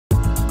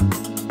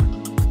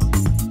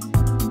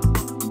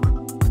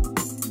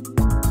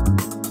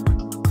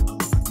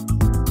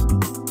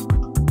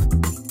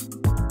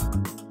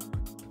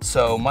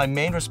So my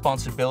main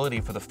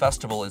responsibility for the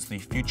festival is the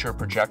Future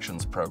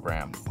Projections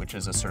program, which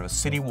is a sort of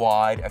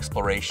citywide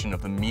exploration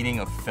of the meaning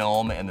of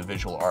film and the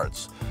visual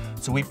arts.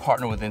 So we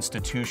partner with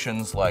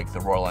institutions like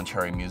the Royal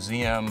Ontario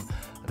Museum,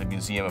 the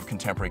Museum of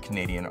Contemporary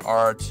Canadian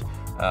Art,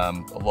 a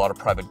lot of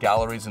private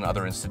galleries and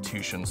other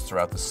institutions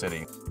throughout the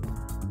city.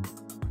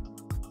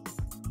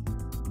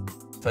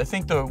 So I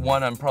think the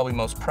one I'm probably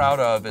most proud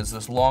of is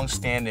this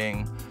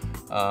long-standing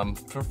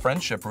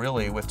friendship,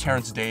 really, with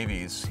Terence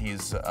Davies.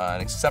 He's an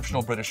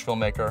exceptional British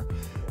filmmaker.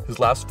 His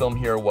last film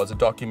here was a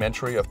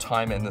documentary of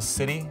time in the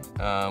city,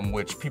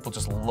 which people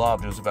just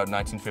loved. It was about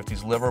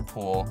 1950s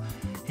Liverpool.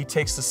 He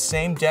takes the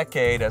same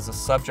decade as the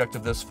subject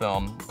of this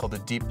film, called The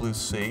Deep Blue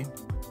Sea.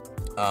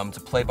 It's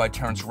a play by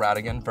Terence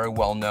Rattigan, very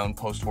well-known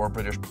post-war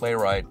British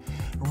playwright.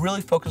 It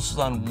really focuses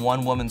on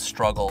one woman's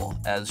struggle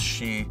as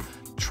she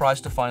tries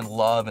to find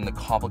love in the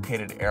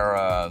complicated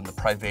era, the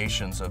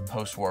privations of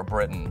post-war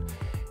Britain.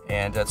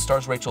 And it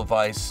stars Rachel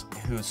Weisz,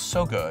 who's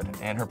so good,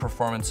 and her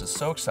performance is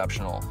so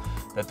exceptional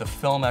that the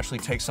film actually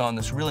takes on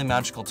this really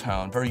magical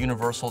tone, very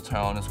universal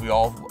tone, as we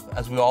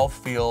all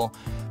feel,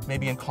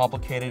 maybe in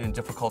complicated and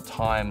difficult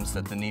times,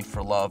 that the need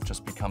for love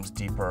just becomes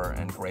deeper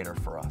and greater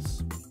for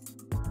us.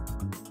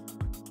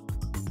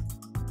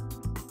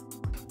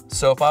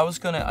 So if I was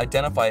going to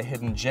identify a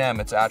hidden gem,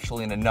 it's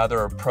actually in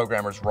another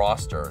programmer's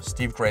roster.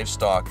 Steve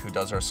Gravestock, who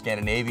does our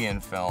Scandinavian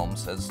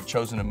films, has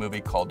chosen a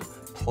movie called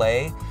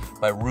Play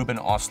by Ruben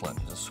Östlund,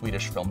 who's a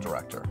Swedish film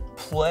director.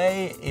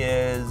 Play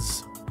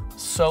is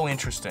so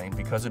interesting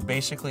because it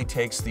basically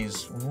takes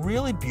these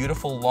really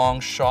beautiful long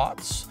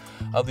shots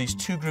of these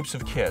two groups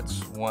of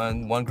kids.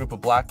 One group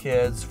of black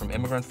kids from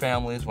immigrant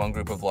families, one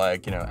group of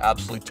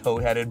absolutely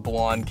tow-headed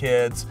blonde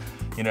kids,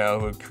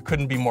 who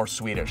couldn't be more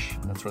Swedish.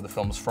 That's where the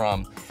film's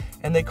from.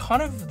 And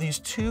these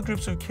two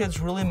groups of kids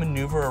really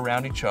maneuver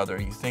around each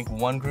other. You think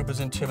one group is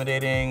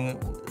intimidating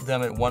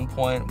them at one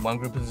point, one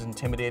group is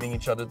intimidating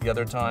each other at the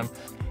other time.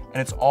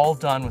 And it's all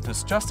done with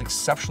this just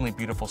exceptionally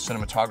beautiful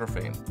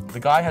cinematography. The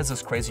guy has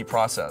this crazy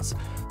process.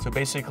 So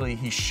basically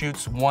he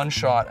shoots one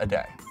shot a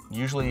day.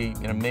 Usually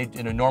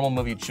in a normal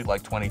movie you'd shoot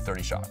like 20,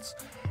 30 shots.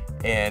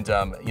 And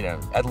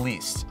at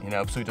least,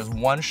 so he does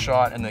one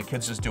shot and the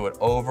kids just do it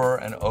over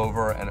and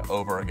over and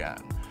over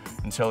again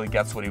until he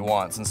gets what he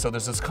wants. And so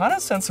there's this kind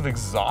of sense of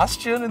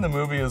exhaustion in the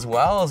movie as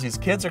well, as these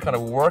kids are kind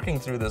of working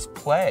through this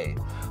play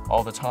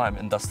all the time,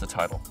 and thus the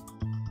title.